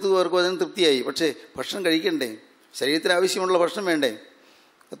 വചനം കൊടുത്തു, അവർക്ക് വചനം തൃപ്തിയായി. പക്ഷേ ഭക്ഷണം കഴിക്കണ്ടേ? ശരീരത്തിന് ആവശ്യമുള്ള ഭക്ഷണം വേണ്ടേ?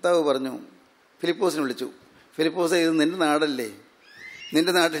 കർത്താവ് പറഞ്ഞു, ഫിലിപ്പോസിനെ വിളിച്ചു. ഫിലിപ്പോസേ, ഇത് നിൻ്റെ നാടല്ലേ?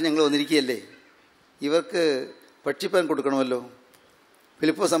 നിൻ്റെ നാട്ടിൽ ഞങ്ങൾ വന്നിരിക്കുകയല്ലേ? ഇവർക്ക് ഭക്ഷിപ്പാൻ കൊടുക്കണമല്ലോ.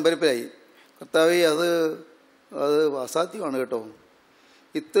 ഫിലിപ്പോസ് അമ്പരപ്പിലായി. കർത്താവേ, അത് അസാധ്യമാണ് കേട്ടോ.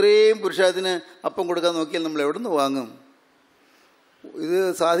 ഇത്രയും പുരുഷാരത്തിന് അപ്പം കൊടുക്കാൻ നോക്കിയാൽ നമ്മൾ എവിടെ നിന്ന് വാങ്ങും? ഇത്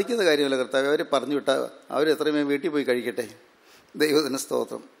സാധിക്കുന്ന കാര്യമല്ല കർത്താവേ. അവരെ പറഞ്ഞു വിട്ടാൽ അവർ എത്രയും വീട്ടിൽ പോയി കഴിക്കട്ടെ. ദൈവത്തിന്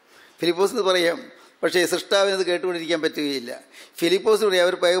സ്തോത്രം. ഫിലിപ്പോസിന് പറയാം, പക്ഷേ സൃഷ്ടാവിന് അത് കേട്ടുകൊണ്ടിരിക്കാൻ പറ്റുകയില്ല. ഫിലിപ്പോസിന് പറയാം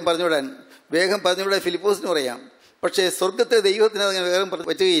അവർ വേഗം പറഞ്ഞുവിടാൻ ഫിലിപ്പോസിന് പറയാം. പക്ഷേ സ്വർഗത്തെ ദൈവത്തിന് അതങ്ങനെ വേഗം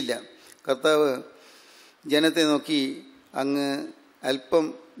പറ്റുകയില്ല. കർത്താവ് ജനത്തെ നോക്കി അങ്ങ് അല്പം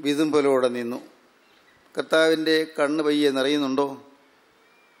വിതുമ്പലോടെ നിന്നു. കർത്താവിൻ്റെ കണ്ണ് പയ്യെ നിറയുന്നുണ്ടോ?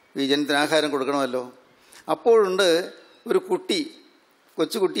 ഈ ജനത്തിന് ആഹാരം കൊടുക്കണമല്ലോ. അപ്പോഴുണ്ട് ഒരു കുട്ടി,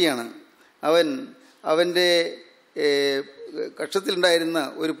 കൊച്ചുകുട്ടിയാണ്. അവൻ്റെ കക്ഷത്തിലുണ്ടായിരുന്ന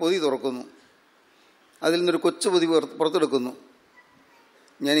ഒരു പൊതി തുറക്കുന്നു. അതിൽ നിന്നൊരു കൊച്ചു പൊതി പുറത്തെടുക്കുന്നു.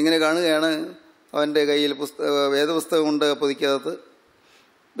 ഞാനിങ്ങനെ കാണുകയാണ്. അവൻ്റെ കയ്യിൽ വേദപുസ്തകമുണ്ട് പൊതിക്കകത്ത്,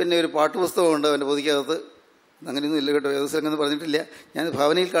 പിന്നെ ഒരു പാട്ടുപുസ്തകമുണ്ട് അവൻ്റെ പൊതിക്കകത്ത്. അങ്ങനെയൊന്നും ഇല്ല കേട്ടോ, വേദപുസ്തകം എന്ന് പറഞ്ഞിട്ടില്ല. ഞാൻ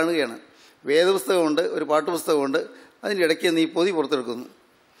ഭാവനയിൽ കാണുകയാണ്. വേദപുസ്തകമുണ്ട്, ഒരു പാട്ടുപുസ്തകമുണ്ട്. അതിൻ്റെ ഇടയ്ക്ക് നിന്ന് ഈ പൊതി പുറത്തെടുക്കുന്നു.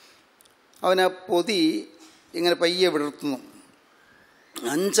 അവൻ ആ പൊതി ഇങ്ങനെ പയ്യെ വിടർത്തുന്നു.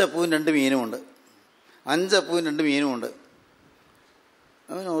 5 അപ്പവും 2 മീനുമുണ്ട്. 5 അപ്പവും 2 മീനുമുണ്ട്.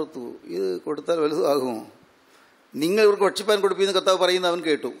 അവൻ ഓർത്തു, ഇത് കൊടുത്താൽ വലുതാകുമോ? നിങ്ങൾ ഇവർക്ക് ഭക്ഷിപ്പാൻ കൊടുപ്പീന്ന് കർത്താവ് പറയുന്നത് അവൻ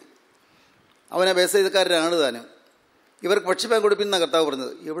കേട്ടു. അവനെ ബേസൈതക്കാരനാണ് താനും. ഇവർക്ക് ഭക്ഷിപ്പാൻ കൊടുപ്പീന്നാണ് കർത്താവ്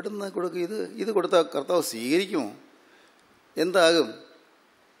പറഞ്ഞത്. എവിടെ നിന്ന് കൊടുക്കും? ഇത് കൊടുത്താൽ കർത്താവ് സ്വീകരിക്കുമോ? എന്താകും?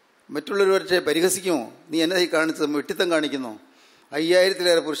 മറ്റുള്ളവരെ പരിഹസിക്കുമോ? നീ എന്നെ കാണിച്ചത് വെട്ടിത്തം കാണിക്കുന്നോ?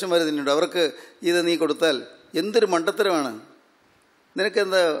 5000-ലേറെ പുരുഷന്മാർ തന്നെയുണ്ട്. അവർക്ക് ഇത് നീ കൊടുത്താൽ എന്തൊരു മണ്ടത്തരമാണ്!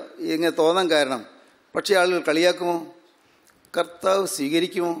 നിനക്കെന്താ ഇങ്ങനെ തോന്നാൻ കാരണം? പക്ഷേ ആളുകൾ കളിയാക്കുമോ? കർത്താവ്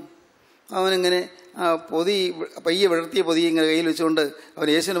സ്വീകരിക്കുമോ? അവനിങ്ങനെ ആ പൊതി പയ്യെ വിടർത്തിയ പൊതി ഇങ്ങനെ കയ്യിൽ വെച്ചുകൊണ്ട് അവൻ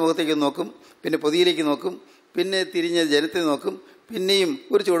യേശുവിൻ്റെ മുഖത്തേക്ക് നോക്കും, പിന്നെ പൊതിയിലേക്ക് നോക്കും, പിന്നെ തിരിഞ്ഞ് ജനത്തെ നോക്കും, പിന്നെയും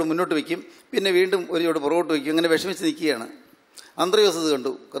ഒരു ചുവട് മുന്നോട്ട് വയ്ക്കും, പിന്നെ വീണ്ടും ഒരു ചുവട് പുറകോട്ട് വയ്ക്കും. അങ്ങനെ വിഷമിച്ച് നിൽക്കുകയാണ്. അന്ത്രയോസ് ഇത്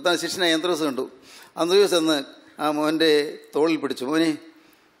കണ്ടു. കർത്താവ് ശിഷ്യനായ അന്ത്രയോസ് കണ്ടു. അന്ത്രയോസ് എന്ന് ആ മോൻ്റെ തോളിൽ പിടിച്ചു. മോനെ,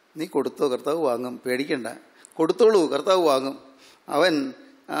 നീ കൊടുത്തോ, കർത്താവ് വാങ്ങും, പേടിക്കണ്ട, കൊടുത്തോളൂ, കർത്താവ് വാങ്ങും. അവൻ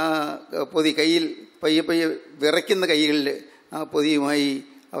ആ പൊതി കയ്യിൽ പയ്യെ വിറയ്ക്കുന്ന കൈകളിൽ ആ പൊതിയുമായി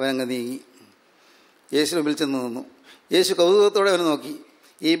അവനങ്ങ് നീങ്ങി യേശു മുമ്പിൽ ചെന്ന് നിന്നു. യേശു കൗതുകത്തോടെ അവനെ നോക്കി.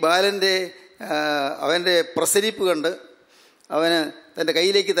 ഈ ബാലൻ്റെ അവൻ്റെ പ്രസരിപ്പ് കണ്ട്, അവന് തൻ്റെ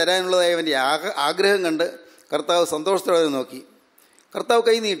കയ്യിലേക്ക് തരാനുള്ളതായ അവൻ്റെ ആഗ്രഹം കണ്ട് കർത്താവ് സന്തോഷത്തോടെ നോക്കി. കർത്താവ്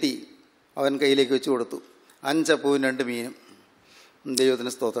കൈ നീട്ടി അവൻ കയ്യിലേക്ക് വെച്ച് കൊടുത്തു. 5 അപ്പവും 2 മീനും.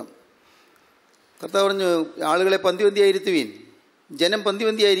 ദൈവത്തിന് സ്തോത്രം. കർത്താവ് പറഞ്ഞു, ആളുകളെ പന്തിയായിരുത്തുവീൻ. ജനം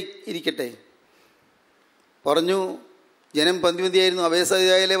പന്തിപന്തിയായി ഇരിക്കട്ടെ പറഞ്ഞു. ജനം പന്തിപന്തിയായിരുന്നു.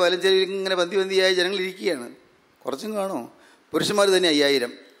 അഭയസാധ്യതയിലെ വലഞ്ചേരിയിൽ ഇങ്ങനെ പന്തിപന്തിയായ ജനങ്ങളിരിക്കുകയാണ്. കുറച്ചും കാണോ, പുരുഷന്മാർ തന്നെ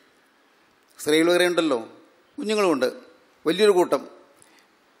 5000, സ്ത്രീകൾ വേറെ ഉണ്ടല്ലോ, കുഞ്ഞുങ്ങളുമുണ്ട്, വലിയൊരു കൂട്ടം.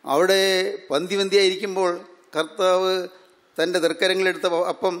 അവിടെ പന്തിപന്തിയായിരിക്കുമ്പോൾ കർത്താവ് തൻ്റെ തൃക്കരങ്ങളെടുത്ത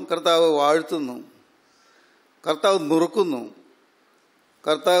അപ്പം കർത്താവ് വാഴ്ത്തുന്നു, കർത്താവ് നുറുക്കുന്നു.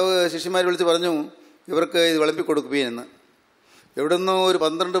 കർത്താവ് ശിഷ്യന്മാരെ വിളിച്ച് പറഞ്ഞു, ഇവർക്ക് ഇത് വിളമ്പിക്കൊടുക്കുകയെന്ന്. എവിടെ നിന്നോ ഒരു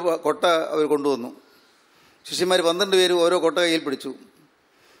 12 കൊട്ട അവർ കൊണ്ടുവന്നു. ശിഷ്യന്മാർ 12 പേരും ഓരോ കൊട്ട കയ്യിൽ പിടിച്ചു.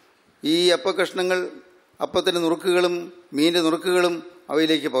 ഈ അപ്പക്കഷ്ണങ്ങൾ, അപ്പത്തിൻ്റെ നുറുക്കുകളും മീനിൻ്റെ നുറുക്കുകളും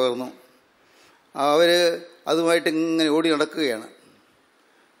അവയിലേക്ക് പകർന്നു. അവർ അതുമായിട്ട് ഇങ്ങനെ ഓടി നടക്കുകയാണ്.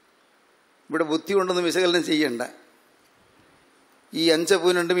 ഇവിടെ ബുദ്ധി കൊണ്ടൊന്നും വിശകലനം ചെയ്യണ്ട. ഈ 5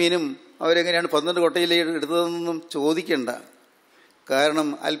 അപ്പവും 2 മീനും അവരെങ്ങനെയാണ് 12 കൊട്ടയിലേക്ക് എടുത്തതെന്നൊന്നും ചോദിക്കണ്ട. കാരണം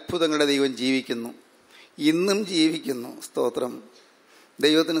അത്ഭുതങ്ങളുടെ ദൈവം ജീവിക്കുന്നു, ഇന്നും ജീവിക്കുന്നു. സ്തോത്രം,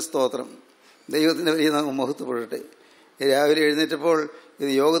 ദൈവത്തിന് സ്തോത്രം. ദൈവത്തിൻ്റെ വലിയ നാമം മഹത്വപ്പെടട്ടെ. രാവിലെ എഴുന്നേറ്റപ്പോൾ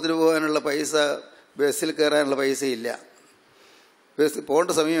ഇത് യോഗത്തിന് പോകാനുള്ള പൈസ, ബസ്സിൽ കയറാനുള്ള പൈസയില്ല, ബസ്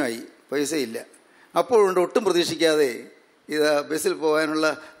പോകേണ്ട സമയമായി, പൈസയില്ല. അപ്പോഴുണ്ട് ഒട്ടും പ്രതീക്ഷിക്കാതെ ബസ്സിൽ പോകാനുള്ള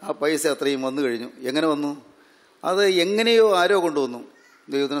ആ പൈസ അത്രയും വന്നു കഴിഞ്ഞു. എങ്ങനെ വന്നു? അത് എങ്ങനെയോ ആരോ കൊണ്ടുവന്നു.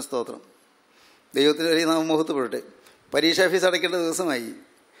 ദൈവത്തിന് സ്തോത്രം, ദൈവത്തിന് വലിയ നാമം മഹത്വപ്പെടട്ടെ. പരീക്ഷാ ഫീസ് അടയ്ക്കേണ്ട ദിവസമായി,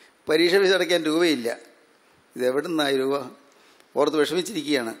 പരീക്ഷാ ഫീസ് അടയ്ക്കാൻ രൂപയില്ല. ഇതെവിടെ നിന്നായി രൂപ? ഓർത്ത്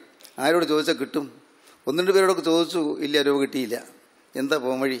വിഷമിച്ചിരിക്കുകയാണ്. ആരോട് ചോദിച്ചാൽ കിട്ടും? 1-2 പേരോടൊക്കെ ചോദിച്ചു, ഇല്ല, രൂപ കിട്ടിയില്ല. എന്താ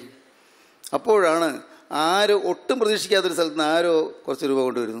പോകാൻ വഴി? അപ്പോഴാണ് ആരോ, ഒട്ടും പ്രതീക്ഷിക്കാത്തൊരു സ്ഥലത്ത് നിന്ന് ആരോ കുറച്ച് രൂപ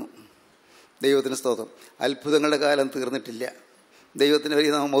കൊണ്ടുവരുന്നു. ദൈവത്തിന് സ്തോത്രം. അത്ഭുതങ്ങളുടെ കാലം തീർന്നിട്ടില്ല. ദൈവത്തിന്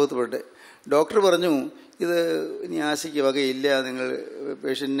വലിയ നാമം മഹത്വപ്പെടട്ടെ. ഡോക്ടർ പറഞ്ഞു, ഇത് ഇനി ആശയ്ക്ക് വകയില്ല, നിങ്ങൾ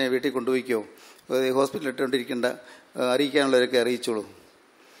പേഷ്യൻറ്റിനെ വീട്ടിൽ കൊണ്ടുപോയിക്കോ, ഹോസ്പിറ്റലിൽ ഇട്ടുകൊണ്ടിരിക്കേണ്ട, അറിയിക്കാനുള്ളവരൊക്കെ അറിയിച്ചോളൂ.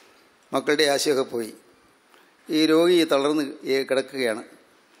 മക്കളുടെ ആശയൊക്കെ പോയി. ഈ രോഗി തളർന്ന് കിടക്കുകയാണ്.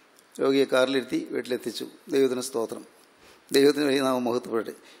 രോഗിയെ കാറിലിരുത്തി വീട്ടിലെത്തിച്ചു. ദൈവത്തിന് സ്തോത്രം, ദൈവത്തിന് വലിയ നാമം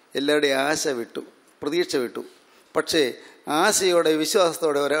മഹത്വപ്പെടട്ടെ. എല്ലാവരുടെയും ആശ വിട്ടു, പ്രതീക്ഷ വിട്ടു. പക്ഷേ ആശയോടെ,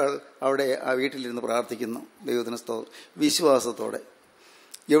 വിശ്വാസത്തോടെ ഒരാൾ അവിടെ ആ വീട്ടിലിരുന്ന് പ്രാർത്ഥിക്കുന്നു. ദൈവത്തിന് സ്തോത്രം, വിശ്വാസത്തോടെ.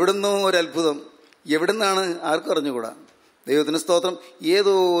 എവിടുന്നോ ഒരത്ഭുതം, എവിടുന്നാണ് ആർക്കും അറിഞ്ഞുകൂടാ. ദൈവത്തിന് സ്തോത്രം.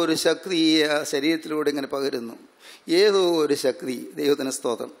 ഏതോ ഒരു ശക്തി ആ ശരീരത്തിലൂടെ ഇങ്ങനെ പകരുന്നു, ഏതോ ഒരു ശക്തി. ദൈവത്തിന്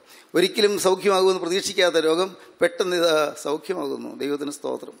സ്തോത്രം. ഒരിക്കലും സൗഖ്യമാകുമെന്ന് പ്രതീക്ഷിക്കാത്ത രോഗം പെട്ടെന്ന് ഇതാ സൗഖ്യമാകുന്നു. ദൈവത്തിന്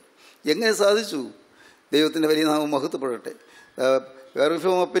സ്തോത്രം. എങ്ങനെ സാധിച്ചു? ദൈവത്തിൻ്റെ വലിയ നാമം മഹത്വപ്പെടട്ടെ.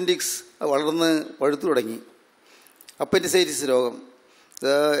 വെർമിഫോം അപ്പൻഡിക്സ് വളർന്ന് പഴുത്തു തുടങ്ങി. അപ്പൻഡിസൈറ്റിസ് രോഗം.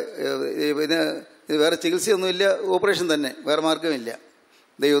 ഇത് വേറെ ചികിത്സയൊന്നുമില്ല, ഓപ്പറേഷൻ തന്നെ, വേറെ മാർഗമില്ല.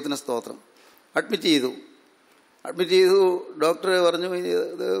 ദൈവത്തിന് സ്തോത്രം. അഡ്മിറ്റ് ചെയ്തു. ഡോക്ടർ പറഞ്ഞു,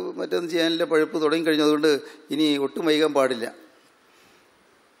 ഇത് മറ്റൊന്നും ചെയ്യാനില്ല, പഴുപ്പ് തുടങ്ങിക്കഴിഞ്ഞു, അതുകൊണ്ട് ഇനി ഒട്ടും വൈകാൻ പാടില്ല.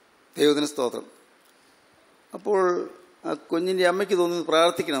 ദൈവത്തിന് സ്തോത്രം. അപ്പോൾ ആ കുഞ്ഞിൻ്റെ അമ്മയ്ക്ക് തോന്നുന്നു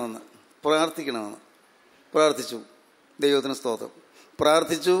പ്രാർത്ഥിക്കണമെന്ന്. പ്രാർത്ഥിച്ചു. ദൈവത്തിന് സ്തോത്രം.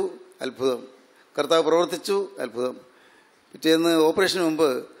 പ്രാർത്ഥിച്ചു, അത്ഭുതം. കർത്താവ് പ്രവർത്തിച്ചു, അത്ഭുതം. പിറ്റേന്ന് ഓപ്പറേഷന് മുമ്പ്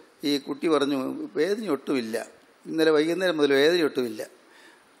ഈ കുട്ടി പറഞ്ഞു, വേദന ഒട്ടുമില്ല, ഇന്നലെ വൈകുന്നേരം മുതൽ വേദന ഒട്ടുമില്ല,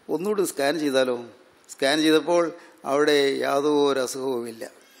 ഒന്നുകൂടി സ്കാൻ ചെയ്താലോ? സ്കാൻ ചെയ്തപ്പോൾ അവിടെ യാതൊരു അസുഖവുമില്ല.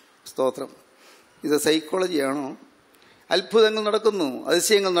 സ്തോത്രം. ഇത് സൈക്കോളജിയാണോ? അത്ഭുതങ്ങൾ നടക്കുന്നു,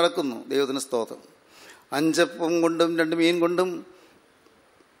 അതിശയങ്ങൾ നടക്കുന്നു. ദൈവത്തിന് സ്തോത്രം. 5 അപ്പം കൊണ്ടും 2 മീൻ കൊണ്ടും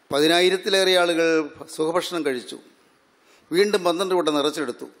 10,000-ലേറെ ആളുകൾ സുഖഭക്ഷണം കഴിച്ചു. വീണ്ടും 12 കൊട്ട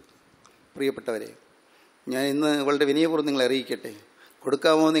നിറച്ചെടുത്തു. പ്രിയപ്പെട്ടവരെ, ഞാൻ ഇന്ന് വളരെ വിനയപൂർവ്വം നിങ്ങളെ അറിയിക്കട്ടെ.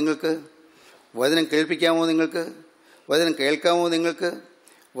 കൊടുക്കാമോ നിങ്ങൾക്ക്? വചനം കേൾപ്പിക്കാമോ നിങ്ങൾക്ക്? വചനം കേൾക്കാമോ നിങ്ങൾക്ക്?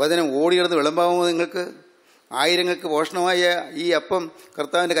 വചനം ഓടിയിടന്ന് വിളമ്പാമോ നിങ്ങൾക്ക്? 1000-ങ്ങൾക്ക് പോഷണമായ ഈ അപ്പം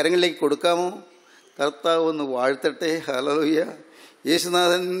കർത്താവിൻ്റെ കരങ്ങളിലേക്ക് കൊടുക്കാമോ? കർത്താവ് ഒന്ന് വാഴ്ത്തട്ടെ. ഹല്ലേലൂയ.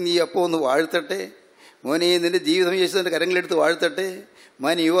 യേശുനാഥൻ ഈ അപ്പം ഒന്ന് വാഴ്ത്തട്ടെ. മോനെ, നിൻ്റെ ജീവിതം യേശുവിൻ്റെ കരങ്ങളെടുത്ത് വാഴ്ത്തട്ടെ.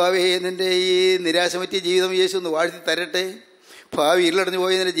 യുവാവേ, നിൻ്റെ ഈ നിരാശ പറ്റിയ ജീവിതം യേശു ഒന്ന് വാഴ്ത്തി തരട്ടെ. ഭാവി ഇരുളടഞ്ഞു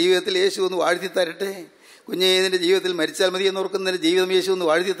പോയ നിൻ്റെ ജീവിതത്തിൽ യേശു ഒന്ന് വാഴ്ത്തി തരട്ടെ. കുഞ്ഞേ, നിൻ്റെ ജീവിതത്തിൽ മരിച്ചാൽ മതി എന്നോർക്കുന്നതിൻ്റെ ജീവിതം യേശു ഒന്ന്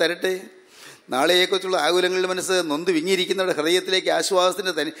വാഴ്ത്തി തരട്ടെ. നാളെയെക്കുറിച്ചുള്ള ആകുലങ്ങളുടെ മനസ്സ് നൊന്ത് വിങ്ങിയിരിക്കുന്നവരുടെ ഹൃദയത്തിലേക്ക്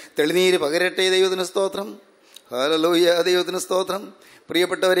ആശ്വാസത്തിൻ്റെ തെളിനീര് പകരട്ടെ. ദൈവത്തിന് സ്തോത്രം. ഹല്ലേലൂയ. ദൈവത്തിന് സ്തോത്രം.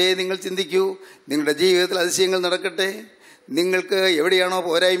 പ്രിയപ്പെട്ടവരെ, നിങ്ങൾ ചിന്തിക്കൂ. നിങ്ങളുടെ ജീവിതത്തിൽ അതിശയങ്ങൾ നടക്കട്ടെ. നിങ്ങൾക്ക് എവിടെയാണോ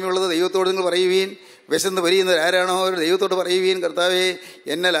പോരായ്മയുള്ളത് ദൈവത്തോട് നിങ്ങൾ പറയുവീൻ. വിശന്ന് പരിയുന്നവരാരാണോ അവർ ദൈവത്തോട് പറയുവീൻ. കർത്താവേ,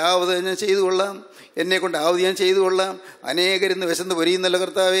 എന്നാൽ ആവത് ഞാൻ ചെയ്തു കൊള്ളാം, എന്നെക്കൊണ്ട് ആവത് ഞാൻ ചെയ്തു കൊള്ളാം. അനേകരിന്ന് വിശന്ന് പൊരിയുന്നല്ലോ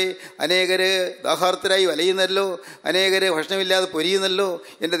കർത്താവേ. അനേകർ ദാഹാർത്തരായി വലയുന്നല്ലോ. അനേകർ ഭക്ഷണമില്ലാതെ പൊരിയുന്നല്ലോ.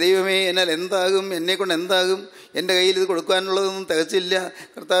 എൻ്റെ ദൈവമേ, എന്നാൽ എന്താകും? എന്നെക്കൊണ്ട് എന്താകും? എൻ്റെ കയ്യിൽ ഇത് കൊടുക്കാനുള്ളതൊന്നും തികച്ചില്ല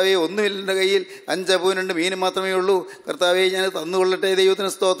കർത്താവേ. ഒന്നുമില്ല എൻ്റെ കയ്യിൽ. 5 അപ്പവും 2 മീനും മാത്രമേ ഉള്ളൂ. കർത്താവേ, ഞാൻ തന്നുകൊള്ളട്ടെ.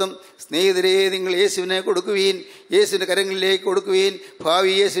 ദൈവത്തിന് സ്തോത്രം. സ്നേഹിതരെ, നിങ്ങൾ യേശുവിനെ കൊടുക്കുവീൻ, യേശുവിൻ്റെ കരങ്ങളിലേക്ക് കൊടുക്കുവീൻ,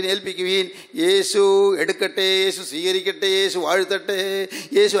 ഭാവി യേശുവിനെ ഏൽപ്പിക്കുവീൻ. യേശു എടുക്കട്ടെ, യേശു സ്വീകരിക്കട്ടെ, യേശു വാഴ്ത്തട്ടെ,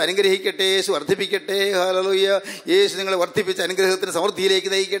 യേശു അനുഗ്രഹിക്കട്ടെ, യേശു വർദ്ധിപ്പിക്കട്ടെ. ഹല്ലേലൂയ. യേശു നിങ്ങളെ വർദ്ധിപ്പിച്ച് അനുഗ്രഹത്തിന് സമൃദ്ധിയിലേക്ക്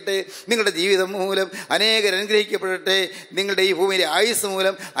നയിക്കട്ടെ. നിങ്ങളുടെ ജീവിതം മൂലം അനേകർ അനുഗ്രഹിക്കപ്പെടട്ടെ. നിങ്ങളുടെ ഈ ഭൂമിയിലെ ആയുസ്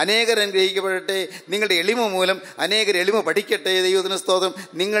മൂലം അനേകർ അനുഗ്രഹിക്കപ്പെടട്ടെ. നിങ്ങളുടെ എളിമ മൂലം അനേകർ എളിമ പഠിക്കട്ടെ. ദൈവത്തിന് സ്തോത്രം.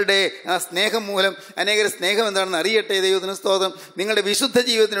 നിങ്ങളുടെ ആ സ്നേഹം മൂലം അനേകർ സ്നേഹം എന്താണെന്ന് അറിയട്ടെ. ദൈവത്തിന് സ്തോത്രം. നിങ്ങളുടെ വിശുദ്ധ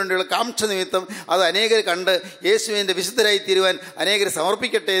ജീവിതത്തിന് വേണ്ടിയുള്ള കാംക്ഷ നിമിത്തം അത് അനേകർ കണ്ട് യേശുവിൻ്റെ വിശുദ്ധരായി തീരുവാൻ അനേകർ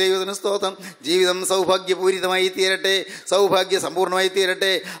സമർപ്പിക്കട്ടെ. ദൈവത്തിന് സ്തോത്രം. ജീവിതം സൗഭാഗ്യപൂരിതമായി തീരട്ടെ, സൗഭാഗ്യ സമ്പൂർണ്ണമായി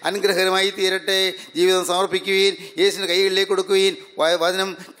തീരട്ടെ, അനുഗ്രഹകരമായി തീരട്ടെ. ജീവിതം സമർപ്പിക്കുകയും യേശുവിൻ്റെ കൈകളിലേക്ക് കൊടുക്കുകയും വചനം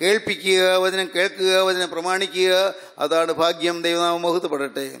കേൾപ്പിക്കുക, വചനം കേൾക്കുക, വചനം പ്രമാണിക്കുക. അതാണ് ഭാഗ്യം. ദൈവനാമം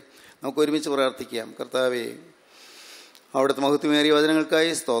മഹത്വപ്പെടട്ടെ. നമുക്ക് ഒരുമിച്ച് പ്രാർത്ഥിക്കാം. കർത്താവേ, അവിടുത്തെ മഹത്വമേറിയ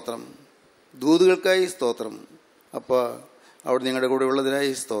വചനങ്ങൾക്കായി സ്തോത്രം, ദൂതുകൾക്കായി സ്തോത്രം. അപ്പാ, അവിടെ നിങ്ങളുടെ കൂടെ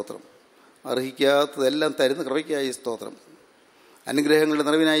ഉള്ളതിനായി സ്തോത്രം. അർഹിക്കാത്തതെല്ലാം തരുന്ന കൃപയ്ക്കായി സ്തോത്രം. അനുഗ്രഹങ്ങളുടെ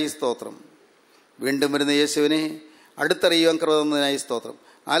നിറവിനായി സ്തോത്രം. വീണ്ടും വരുന്ന യേശുവിനെ അടുത്തറിയുവാൻ കൃപ തന്നതിനായി സ്തോത്രം.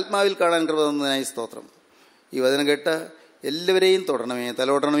 ആത്മാവിൽ കാണാൻ കൃപ തന്നതിനായി സ്തോത്രം. ഈ വചനം കേട്ട എല്ലാവരെയും തൊടണമേ,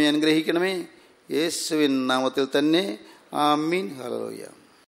 തലോടണമേ, അനുഗ്രഹിക്കണമേ. യേശുവിൻ നാമത്തിൽ തന്നെ. ആമീൻ. ഹല്ലേലൂയ.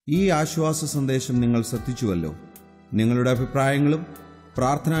 ഈ ആശ്വാസ സന്ദേശം നിങ്ങൾ ശ്രദ്ധിച്ചുവല്ലോ. നിങ്ങളുടെ അഭിപ്രായങ്ങളും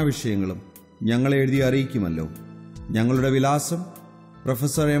പ്രാർത്ഥനാ വിഷയങ്ങളും ഞങ്ങളെ എഴുതി അറിയിക്കുമല്ലോ. ഞങ്ങളുടെ വിലാസം: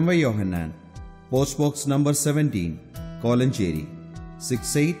 പ്രൊഫസർ M.Y. യോഹന്നാൻ, post box number 17, Kolenchery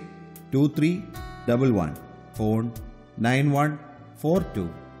 682311. Phone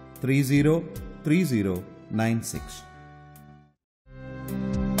 9142303096.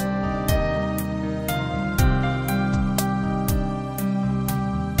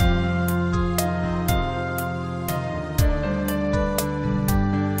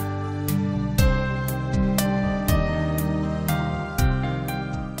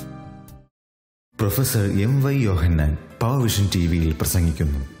 Professor M.Y. യോഹന്നാൻ പവർവിഷൻ TV-യിൽ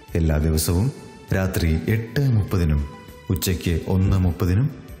പ്രസംഗിക്കുന്നു. എല്ലാ ദിവസവും രാത്രി 8:30, ഉച്ചയ്ക്ക് 1:30,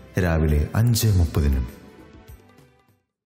 രാവിലെ 5:30.